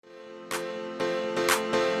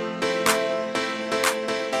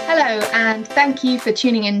Hello, and thank you for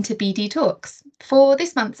tuning in to BD Talks. For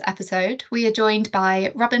this month's episode, we are joined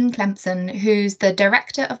by Robin Clempson, who's the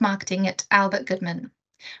Director of Marketing at Albert Goodman.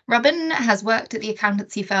 Robin has worked at the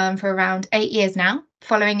accountancy firm for around 8 years now,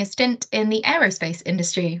 following a stint in the aerospace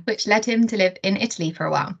industry, which led him to live in Italy for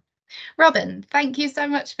a while. Robin, thank you so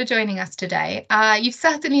much for joining us today. You've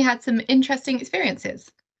certainly had some interesting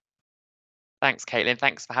experiences. Thanks, Caitlin.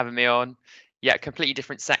 Thanks for having me on. Yeah, completely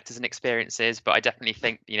different sectors and experiences, but I definitely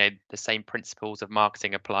think, the same principles of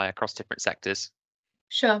marketing apply across different sectors.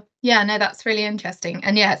 Sure. Yeah, no, that's really interesting.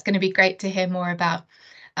 And yeah, it's going to be great to hear more about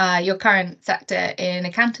your current sector in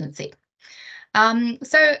accountancy.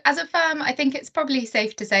 So as a firm, I think it's probably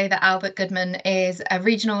safe to say that Albert Goodman is a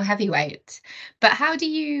regional heavyweight. But how do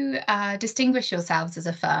you distinguish yourselves as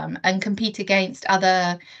a firm and compete against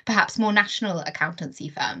other, perhaps more national accountancy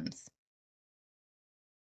firms?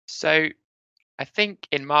 So I think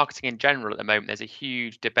in marketing in general at the moment, there's a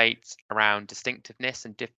huge debate around distinctiveness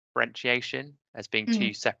and differentiation as being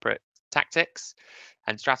two separate tactics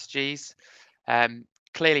and strategies.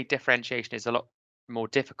 Clearly, differentiation is a lot more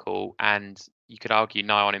difficult, and you could argue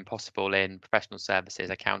nigh on impossible in professional services,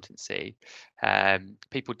 accountancy.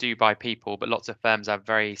 People do buy people, but lots of firms have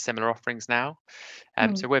very similar offerings now.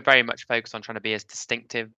 So we're very much focused on trying to be as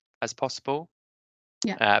distinctive as possible.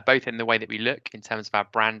 Yeah. Both in the way that we look in terms of our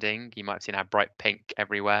branding. You might have seen our bright pink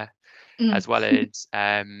everywhere, as well as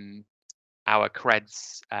our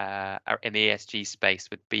creds in the ESG space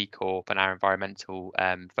with B Corp and our environmental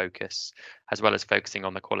focus, as well as focusing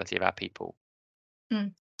on the quality of our people.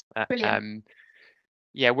 Brilliant.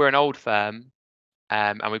 Yeah, we're an old firm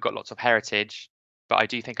and we've got lots of heritage, but I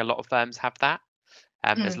do think a lot of firms have that.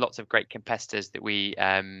 There's lots of great competitors that we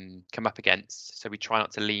come up against, so we try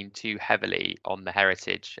not to lean too heavily on the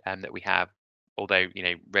heritage that we have, although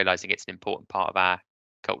realizing it's an important part of our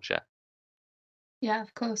culture. Yeah,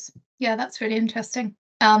 of course. Yeah, that's really interesting.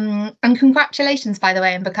 And congratulations, by the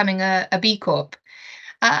way, on becoming a B Corp.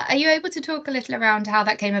 Are you able to talk a little around how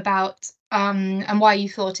that came about and why you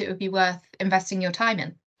thought it would be worth investing your time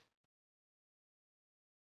in?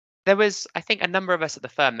 There was, I think, a number of us at the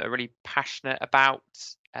firm that are really passionate about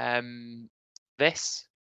this,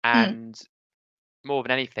 and more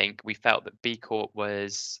than anything, we felt that B Corp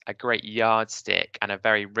was a great yardstick and a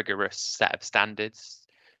very rigorous set of standards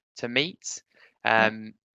to meet.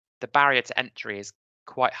 The barrier to entry is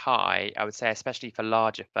quite high, I would say, especially for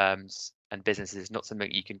larger firms and businesses, not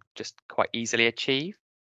something you can just quite easily achieve.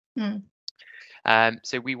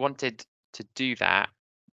 So we wanted to do that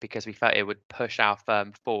because we felt it would push our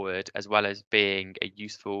firm forward, as well as being a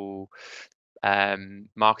useful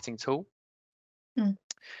marketing tool.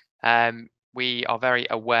 We are very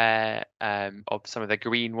aware of some of the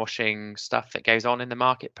greenwashing stuff that goes on in the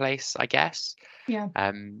marketplace, I guess. Yeah.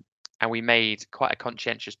 And we made quite a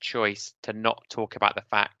conscientious choice to not talk about the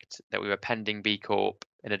fact that we were pending B Corp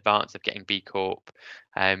in advance of getting B Corp.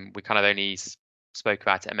 We kind of only spoke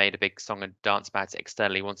about it and made a big song and dance about it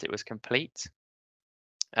externally once it was complete.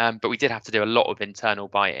 But we did have to do a lot of internal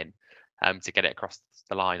buy-in to get it across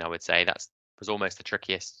the line, I would say. That was almost the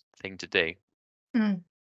trickiest thing to do.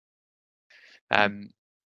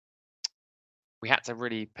 We had to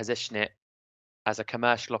really position it as a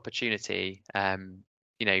commercial opportunity,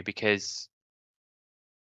 because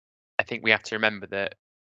I think we have to remember that,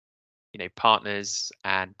 partners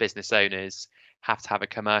and business owners have to have a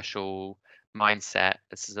commercial mindset.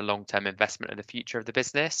 This is a long-term investment in the future of the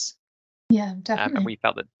business. Yeah, definitely. And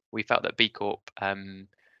we felt that B Corp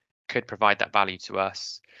could provide that value to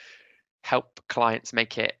us, help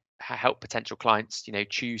potential clients,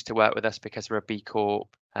 choose to work with us because we're a B Corp.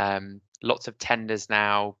 Lots of tenders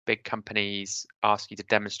now, big companies ask you to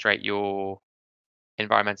demonstrate your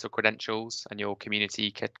environmental credentials and your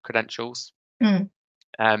community credentials.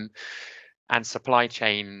 And supply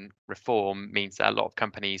chain reform means that a lot of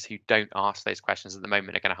companies who don't ask those questions at the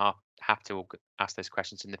moment are going to have to ask those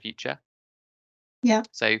questions in the future. Yeah.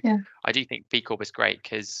 So I do think B Corp is great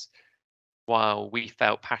because while we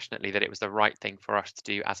felt passionately that it was the right thing for us to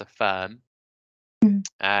do as a firm,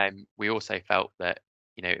 we also felt that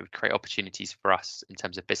it would create opportunities for us in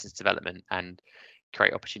terms of business development and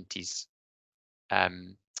create opportunities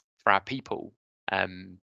for our people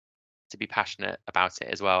to be passionate about it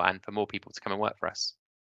as well, and for more people to come and work for us.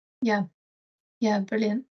 Yeah,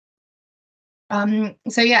 brilliant.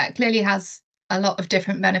 So yeah, it clearly has a lot of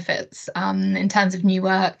different benefits in terms of new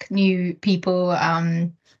work, new people,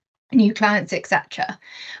 new clients, etc.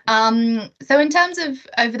 So in terms of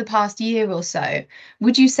over the past year or so,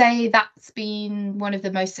 would you say that's been one of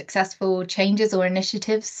the most successful changes or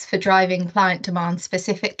initiatives for driving client demand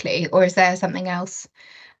specifically, or is there something else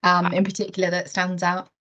in particular that stands out?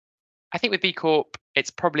 I think with B Corp, it's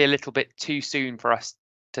probably a little bit too soon for us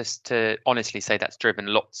to honestly say that's driven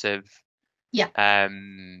lots of Yeah.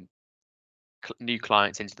 new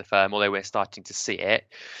clients into the firm, although we're starting to see it.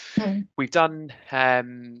 Mm. We've done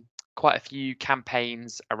quite a few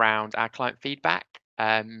campaigns around our client feedback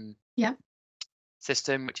Yeah.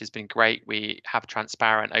 system, which has been great. We have a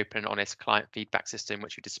transparent, open and honest client feedback system,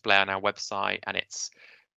 which we display on our website, and it's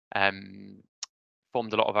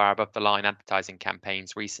formed a lot of our above the line advertising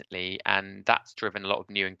campaigns recently, and that's driven a lot of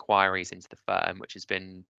new inquiries into the firm, which has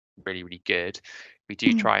been really, really good. We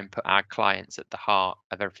do Mm. try and put our clients at the heart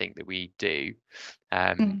of everything that we do.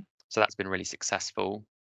 Mm. So that's been really successful.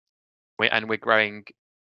 We're growing.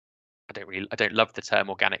 I don't love the term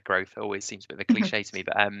organic growth. It always seems a bit of a cliche to me,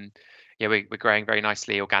 but yeah, we're growing very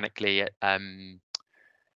nicely organically at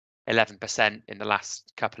 11% in the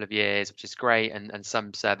last couple of years, which is great. And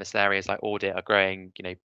some service areas like audit are growing,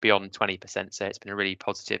 beyond 20%. So it's been a really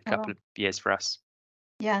positive Oh, couple wow. of years for us.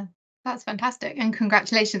 Yeah, that's fantastic, and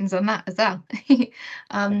congratulations on that as well. Thank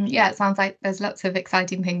Yeah, you. it sounds like there's lots of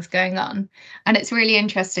exciting things going on, and it's really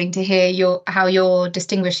interesting to hear how you're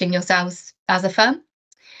distinguishing yourselves as a firm.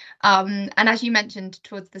 And as you mentioned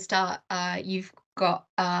towards the start, you've got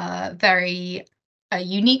very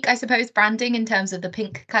unique, I suppose, branding in terms of the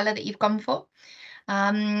pink color that you've gone for.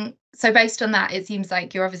 So based on that, it seems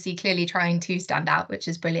like you're obviously clearly trying to stand out, which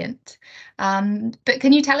is brilliant. But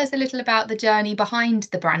can you tell us a little about the journey behind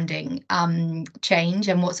the branding change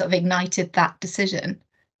and what sort of ignited that decision?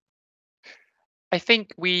 I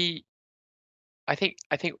think I think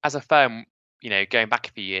as a firm, going back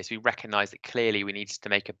a few years, we recognised that clearly we needed to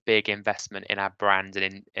make a big investment in our brand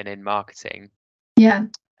and in marketing. Yeah.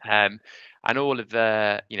 Um, and all of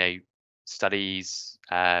the, studies,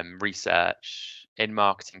 research in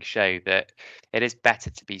marketing show that it is better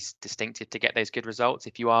to be distinctive to get those good results.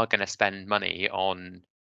 If you are going to spend money on,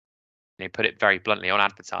 put it very bluntly, on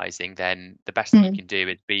advertising, then the best thing you Mm. can do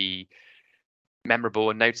is be memorable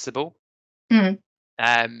and noticeable. Mm.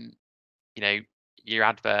 Um, you know, your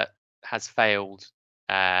advert has failed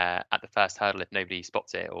at the first hurdle if nobody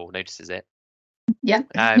spots it or notices it. Yeah.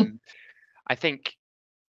 I think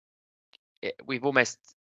we've almost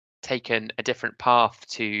taken a different path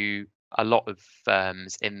to a lot of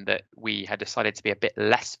firms in that we had decided to be a bit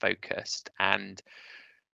less focused and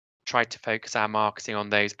tried to focus our marketing on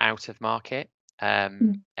those out of market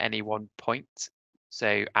Mm. any one point.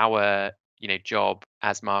 So our job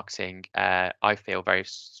as marketing, I feel very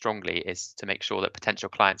strongly, is to make sure that potential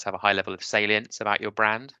clients have a high level of salience about your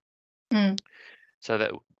brand, Mm. so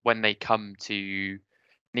that when they come to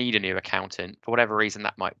need a new accountant for whatever reason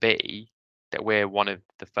that might be, that we're one of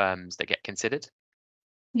the firms that get considered.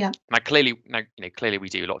 Yeah. Clearly we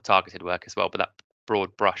do a lot of targeted work as well, but that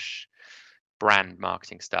broad brush brand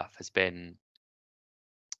marketing stuff has been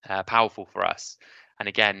powerful for us. And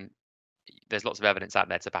again, there's lots of evidence out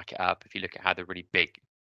there to back it up if you look at how the really big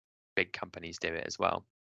companies do it as well.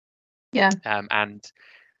 Yeah. And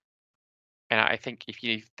I think if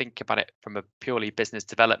you think about it from a purely business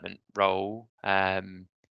development role,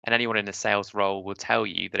 and anyone in a sales role will tell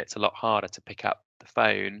you that it's a lot harder to pick up the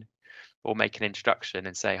phone or make an introduction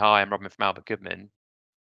and say, "Hi, I'm Robin from Albert Goodman,"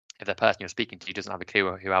 if the person you're speaking to doesn't have a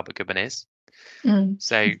clue who Albert Goodman is. Mm.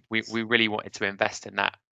 So we really wanted to invest in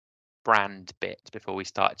that brand bit before we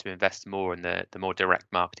started to invest more in the more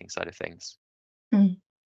direct marketing side of things. Mm.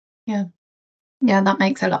 Yeah. Yeah, that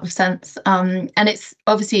makes a lot of sense. And it's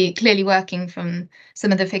obviously clearly working from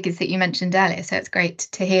some of the figures that you mentioned earlier. So it's great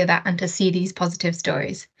to hear that and to see these positive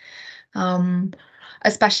stories. Um,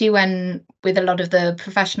 Especially when with a lot of the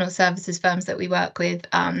professional services firms that we work with,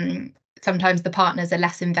 sometimes the partners are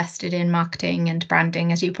less invested in marketing and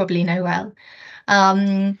branding, as you probably know well.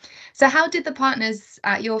 So how did the partners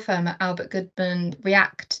at your firm at Albert Goodman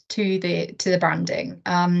react to the branding?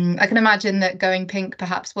 I can imagine that going pink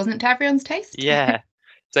perhaps wasn't to everyone's taste. Yeah.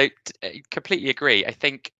 So completely agree. I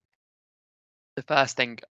think the first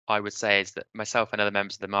thing I would say is that myself and other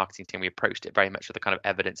members of the marketing team, we approached it very much with a kind of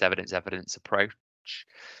evidence approach,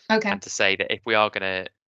 Okay. and to say that if we are going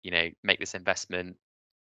to, make this investment,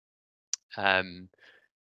 um,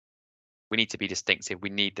 we need to be distinctive.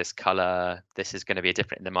 We need this color. This is going to be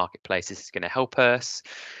different in the marketplace. This is going to help us.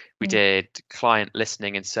 We Mm. did client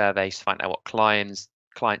listening and surveys to find out what clients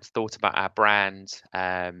thought about our brand.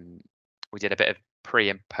 We did a bit of pre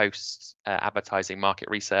and post advertising market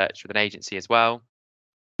research with an agency as well.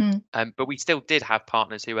 Mm. But we still did have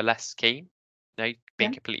partners who were less keen, being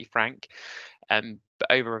Yeah. completely frank. But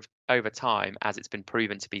over time, as it's been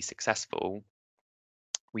proven to be successful,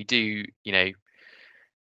 we do,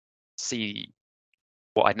 see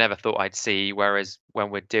what I'd never thought I'd see. Whereas when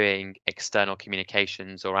we're doing external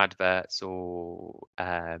communications or adverts or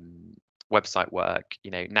website work,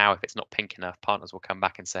 now if it's not pink enough, partners will come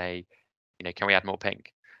back and say, can we add more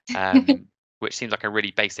pink? Which seems like a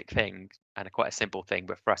really basic thing and quite a simple thing,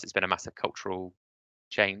 but for us, it's been a massive cultural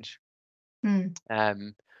change. Mm,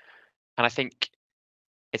 Um, and I think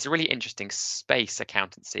it's a really interesting space,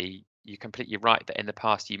 accountancy. You're completely right that in the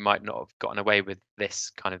past you might not have gotten away with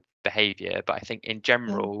this kind of behavior, but I think in yeah.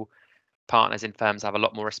 general, partners in firms have a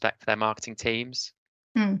lot more respect for their marketing teams.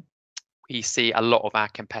 Mm, We see a lot of our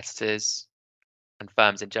competitors and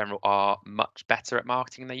firms in general are much better at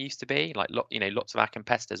marketing than they used to be. Like, lots of our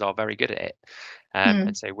competitors are very good at it, mm,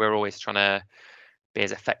 and so we're always trying to be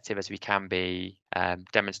as effective as we can be,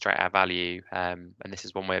 demonstrate our value, and this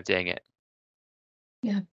is one way of doing it.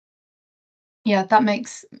 yeah. Yeah, that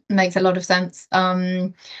makes a lot of sense.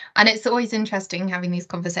 And it's always interesting having these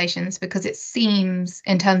conversations because it seems,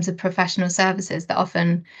 in terms of professional services, that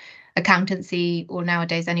often accountancy, or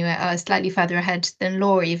nowadays anyway, are slightly further ahead than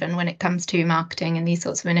law, even when it comes to marketing and these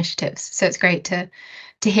sorts of initiatives. So it's great to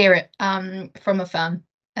hear it from a firm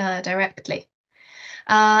directly.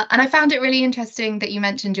 And I found it really interesting that you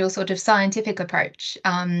mentioned your sort of scientific approach,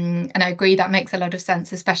 and I agree that makes a lot of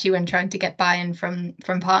sense, especially when trying to get buy-in from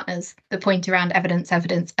partners. The point around evidence,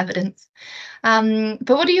 evidence, evidence. But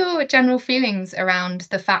what are your general feelings around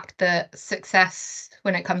the fact that success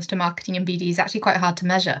when it comes to marketing and BD is actually quite hard to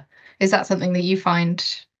measure? Is that something that you find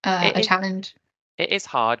It a is challenge? it is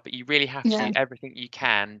hard, but you really have to Yeah. do everything you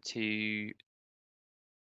can to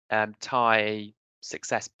tie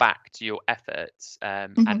success back to your efforts,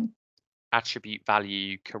 and Hmm. attribute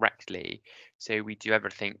value correctly. So we do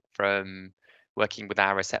everything from working with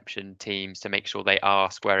our reception teams to make sure they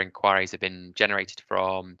ask where inquiries have been generated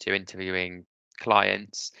from, to interviewing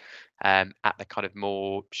clients, at the kind of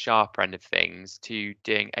more sharper end of things, to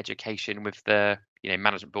doing education with the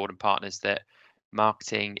management board and partners that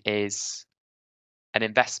marketing is an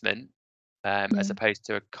investment, Yeah. as opposed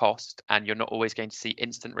to a cost, and you're not always going to see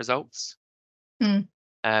instant results. Mm,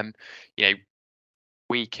 Um, you know,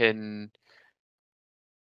 we can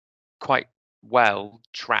quite well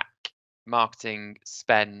track marketing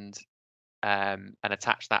spend, and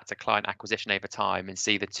attach that to client acquisition over time and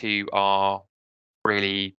see the two are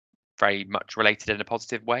really very much related in a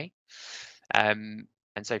positive way. And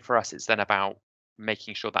so for us, it's then about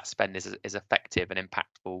making sure that spend is as effective and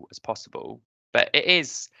impactful as possible. But it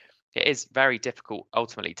is very difficult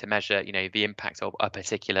ultimately to measure, the impact of a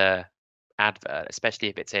particular advert, especially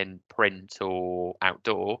if it's in print or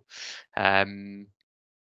outdoor. Um,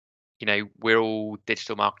 we're all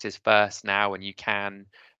digital marketers first now, and you can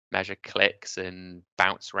measure clicks and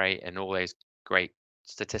bounce rate and all those great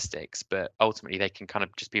statistics, but ultimately they can kind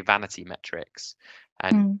of just be vanity metrics.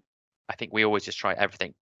 And mm. I think we always just try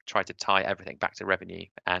to tie everything back to revenue.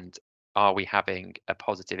 And are we having a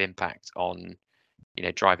positive impact on,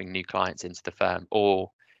 driving new clients into the firm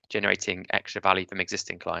or generating extra value from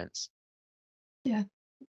existing clients? Yeah.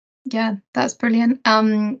 Yeah, that's brilliant.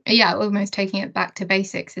 Yeah, almost taking it back to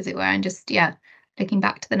basics, as it were, and just, yeah, looking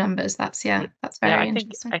back to the numbers. That's, Y- yeah, that's Yeah, very I think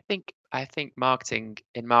interesting. I think I think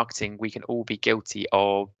marketing we can all be guilty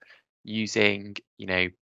of using,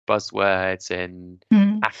 buzzwords and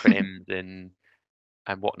Mm, acronyms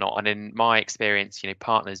and whatnot. And in my experience,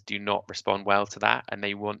 partners do not respond well to that, and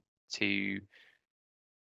they want to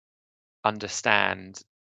understand,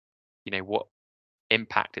 what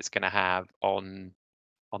impact it's going to have on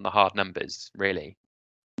the hard numbers, really.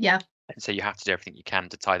 yeah, And so you have to do everything you can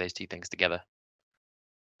to tie those two things together.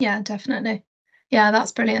 yeah, definitely. Yeah,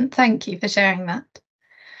 that's brilliant. Thank you for sharing that.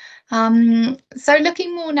 So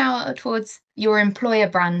looking more now towards your employer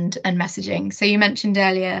brand and messaging. So you mentioned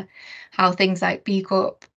earlier how things like B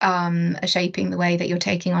Corp are shaping the way that you're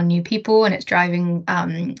taking on new people, and it's driving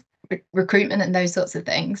recruitment and those sorts of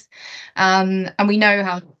things. And we know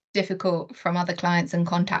how difficult, from other clients and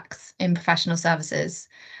contacts in professional services,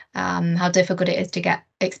 how difficult it is to get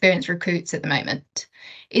experienced recruits at the moment.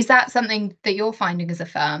 Is that something that you're finding as a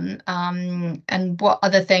firm? And what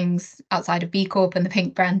other things outside of B Corp and the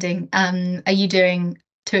pink branding are you doing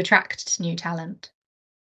to attract new talent?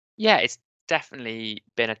 Yeah, it's definitely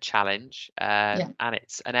been a challenge, Yeah, and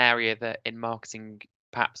it's an area that in marketing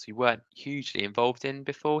perhaps we weren't hugely involved in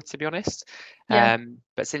before, to be honest. yeah,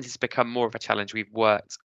 But since it's become more of a challenge, we've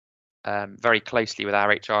worked very closely with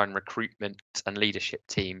our HR and recruitment and leadership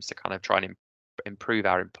teams to kind of try and improve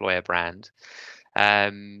our employer brand.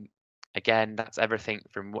 Um, Again, that's everything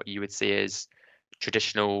from what you would see as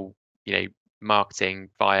traditional, marketing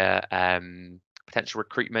via potential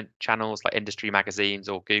recruitment channels like industry magazines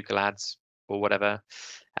or Google ads or whatever,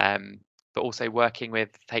 um, but also working with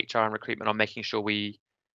HR and recruitment on making sure we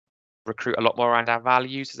recruit a lot more around our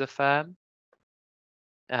values as a firm,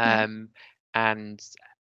 Yeah. and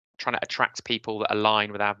trying to attract people that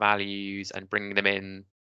align with our values and bringing them in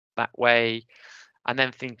that way. And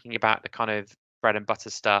then thinking about the kind of bread and butter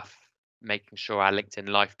stuff, making sure our LinkedIn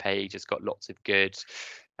Life page has got lots of good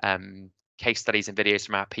case studies and videos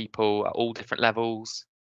from our people at all different levels,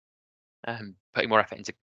 putting more effort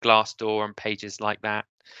into Glassdoor and pages like that.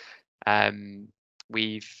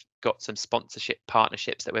 We've got some sponsorship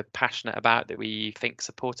partnerships that we're passionate about that we think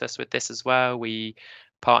support us with this as well. We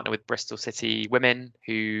partner with Bristol City Women,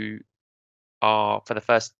 who are for the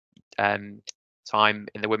first time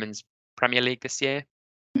in the Women's Premier League this year.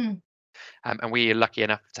 Mm. And we are lucky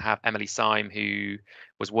enough to have Emily Syme, who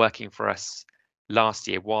was working for us last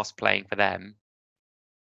year whilst playing for them.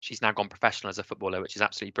 She's now gone professional as a footballer, which is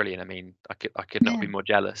absolutely brilliant. I mean, I could not Yeah. be more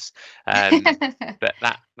jealous. But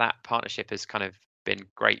that partnership has kind of been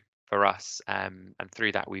great for us. And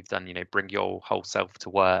through that, we've done, bring your whole self to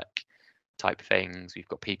work type things. We've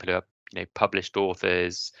got people who are, published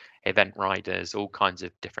authors, event riders, all kinds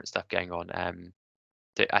of different stuff going on.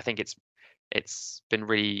 I think it's been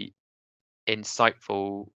really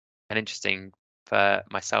insightful and interesting for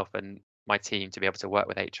myself and my team to be able to work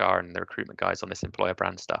with HR and the recruitment guys on this employer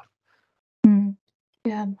brand stuff. Mm.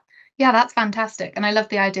 Yeah. Yeah, that's fantastic. And I love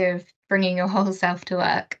the idea of bringing your whole self to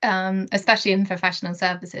work, especially in professional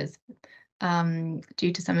services,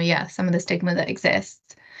 due to some of the stigma that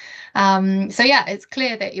exists. So yeah, it's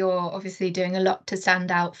clear that you're obviously doing a lot to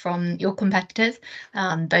stand out from your competitors,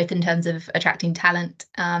 both in terms of attracting talent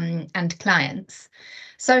and clients.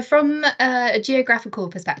 So from a geographical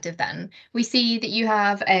perspective, then, we see that you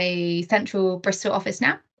have a central Bristol office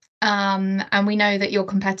now. And we know that your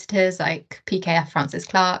competitors like PKF Francis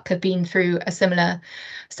Clark have been through a similar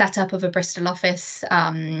setup of a Bristol office.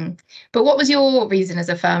 But what was your reason as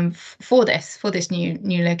a firm for this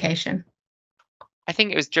new location? I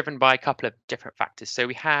think it was driven by a couple of different factors. So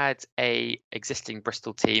we had a existing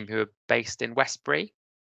Bristol team who were based in Westbury,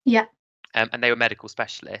 Yeah. and they were medical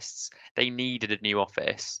specialists. They needed a new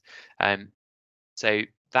office, so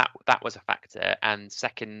that was a factor. And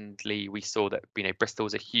secondly, we saw that Bristol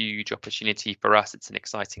was a huge opportunity for us. It's an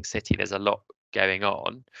exciting city. There's a lot going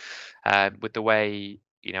on. With the way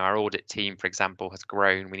our audit team, for example, has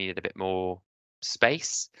grown, we needed a bit more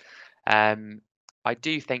space. I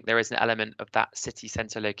do think there is an element of that city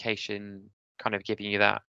centre location kind of giving you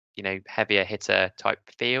that, heavier hitter type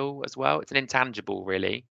feel as well. It's an intangible,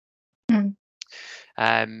 really. Mm.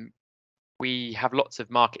 Um, we have lots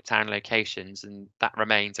of market town locations, and that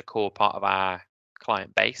remains a core part of our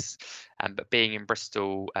client base. But being in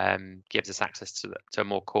Bristol gives us access to a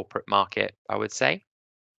more corporate market, I would say.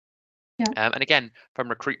 Yeah. And again, from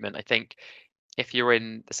recruitment, I think if you're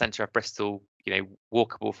in the centre of Bristol,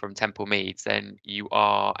 walkable from Temple Meads, then you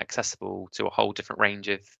are accessible to a whole different range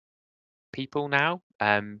of people now,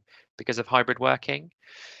 because of hybrid working.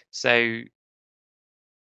 So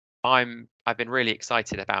I've been really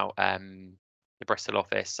excited about the Bristol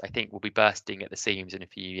office. I think we'll be bursting at the seams in a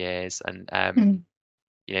few years, and Mm.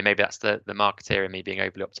 maybe that's the marketeer in me being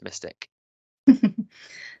overly optimistic.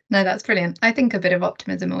 No, that's brilliant. I think a bit of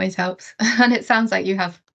optimism always helps. And it sounds like you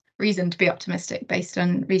have reason to be optimistic based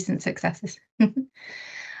on recent successes. So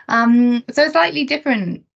a slightly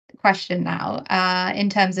different question now, in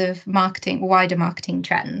terms of wider marketing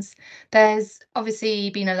trends. There's obviously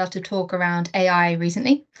been a lot of talk around AI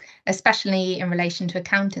recently, especially in relation to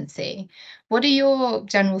accountancy. What are your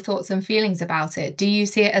general thoughts and feelings about it? Do you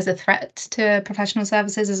see it as a threat to professional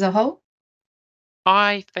services as a whole?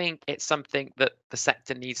 I think it's something that the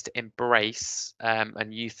sector needs to embrace,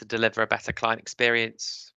 and use to deliver a better client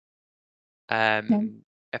experience, Yeah.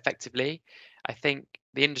 effectively. I think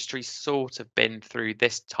the industry's sort of been through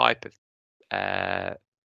this type of uh,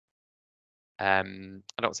 I don't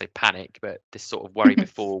want to say panic, but this sort of worry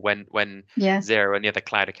before when Yeah. Xero and the other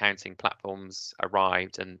cloud accounting platforms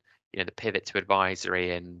arrived, and the pivot to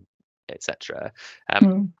advisory and etc.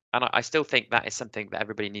 Mm. And I still think that is something that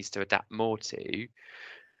everybody needs to adapt more to.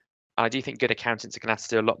 I do think good accountants are going to have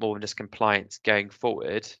to do a lot more than just compliance going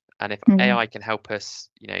forward. And if Mm. AI can help us,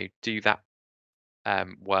 do that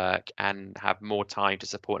work and have more time to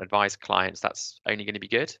support and advise clients, that's only going to be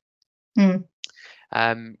good. Mm.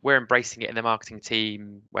 We're embracing it in the marketing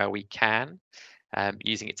team where we can,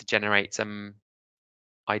 using it to generate some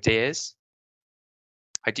ideas.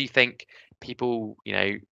 I do think people,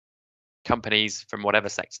 companies from whatever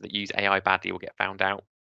sector that use AI badly will get found out,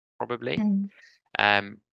 probably. Mm.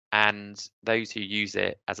 Um, and those who use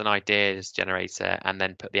it as an ideas generator and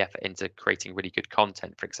then put the effort into creating really good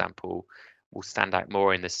content, for example, will stand out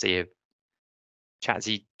more in the sea of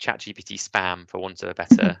ChatGPT spam, for want of a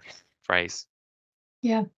better phrase.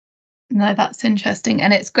 Yeah. No, that's interesting.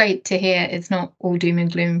 And it's great to hear it's not all doom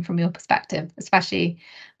and gloom from your perspective, especially,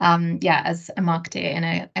 as a marketer in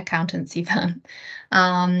an accountancy firm.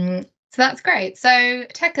 So that's great. So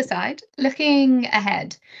tech aside, looking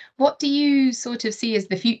ahead, what do you sort of see as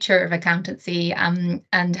the future of accountancy,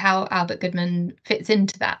 and how Albert Goodman fits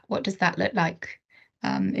into that? What does that look like,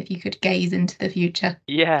 if you could gaze into the future?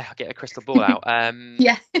 Yeah, I'll get a crystal ball out.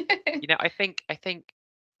 Yeah. I think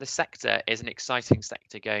the sector is an exciting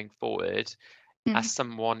sector going forward. As Mm,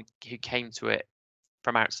 someone who came to it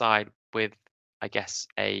from outside with, I guess,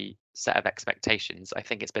 a set of expectations, I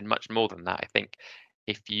think it's been much more than that. I think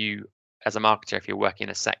if you, as a marketer, if you're working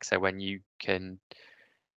in a sector when you can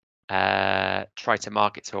try to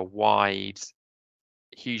market to a wide,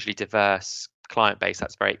 hugely diverse client base,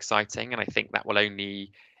 that's very exciting, and I think that will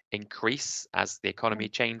only increase as the economy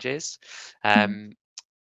changes. mm, Um,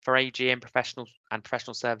 for AG and professional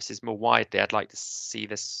services more widely, I'd like to see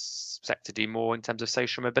this sector do more in terms of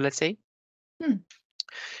social mobility. mm,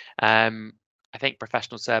 Um, I think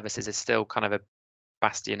professional services is still kind of a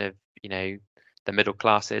bastion of, the middle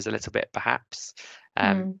classes a little bit perhaps.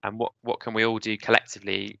 mm, And what can we all do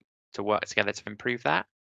collectively to work together to improve that?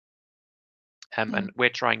 yeah. And we're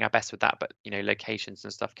trying our best with that, but locations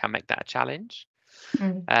and stuff can make that a challenge.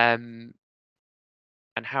 Mm, Um,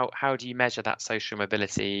 and how do you measure that social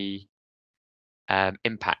mobility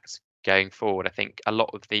impact going forward? I think a lot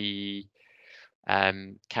of the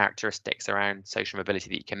characteristics around social mobility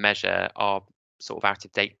that you can measure are sort of out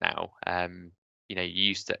of date now. You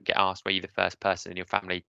used to get asked, were you the first person in your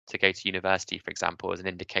family to go to university, for example, as an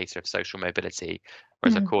indicator of social mobility.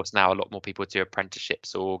 Whereas, of mm, course, now a lot more people do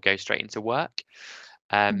apprenticeships or go straight into work.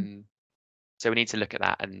 mm, So we need to look at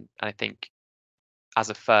that. And I think as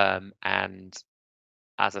a firm and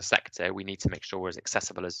as a sector, we need to make sure we're as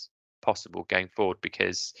accessible as possible going forward,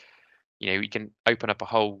 because we can open up a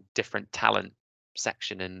whole different talent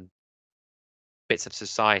section and bits of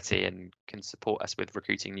society and can support us with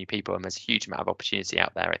recruiting new people, and there's a huge amount of opportunity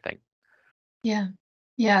out there, I think. yeah.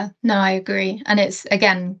 Yeah. No, I agree. And it's,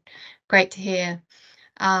 again, great to hear,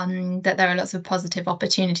 that there are lots of positive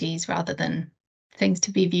opportunities rather than things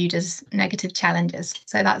to be viewed as negative challenges.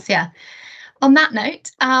 So that's, yeah. On that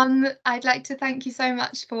note, I'd like to thank you so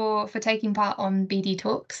much for taking part on BD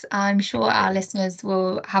Talks. I'm sure Thank our you. listeners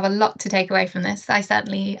will have a lot to take away from this. I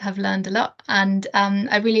certainly have learned a lot, and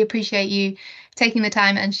I really appreciate you taking the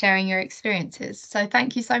time and sharing your experiences. So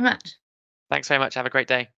thank you so much. Thanks very much. Have a great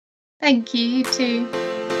day. Thank you, you too.